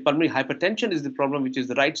 If pulmonary hypertension is the problem, which is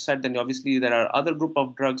the right side, then obviously there are other group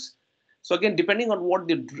of drugs. So again, depending on what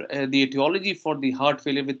the etiology for the heart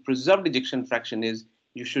failure with preserved ejection fraction is,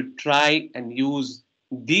 you should try and use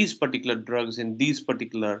these particular drugs in these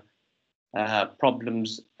particular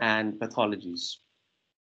problems and pathologies.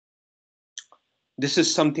 This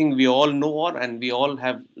is something we all know, and we all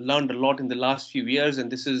have learned a lot in the last few years,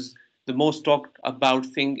 and this is the most talked about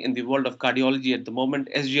thing in the world of cardiology at the moment,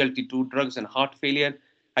 SGLT2 drugs and heart failure.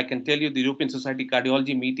 I can tell you the European Society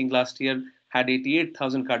Cardiology meeting last year had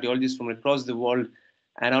 88,000 cardiologists from across the world,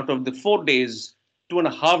 and out of the 4 days,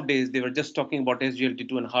 2.5 days, they were just talking about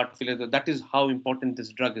SGLT2 and heart failure. So that is how important this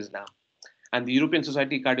drug is now. And the European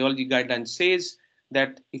Society Cardiology guideline says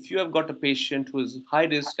that if you have got a patient who is high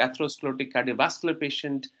risk atherosclerotic cardiovascular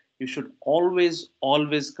patient, you should always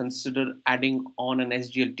consider adding on an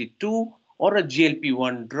SGLT2 or a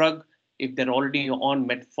GLP-1 drug if they're already on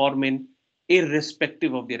metformin,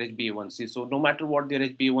 irrespective of their HbA1c. So no matter what their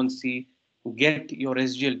HbA1c, get your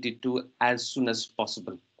SGLT2 as soon as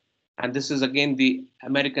possible. And this is again the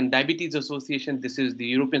American Diabetes Association. This is the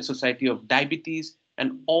European Society of Diabetes,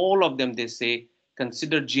 and all of them, they say,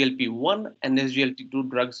 consider GLP-1 and SGLT2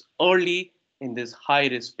 drugs early in these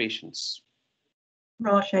high-risk patients.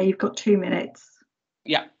 Raja, you've got 2 minutes.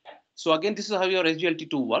 Yeah. So again, this is how your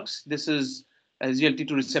SGLT2 works. This is a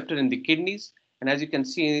SGLT2 receptor in the kidneys. And as you can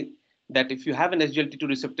see that if you have an SGLT2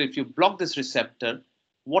 receptor, if you block this receptor,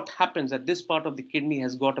 what happens at this part of the kidney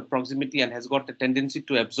has got a proximity and has got a tendency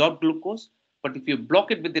to absorb glucose. But if you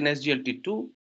block it with an SGLT2,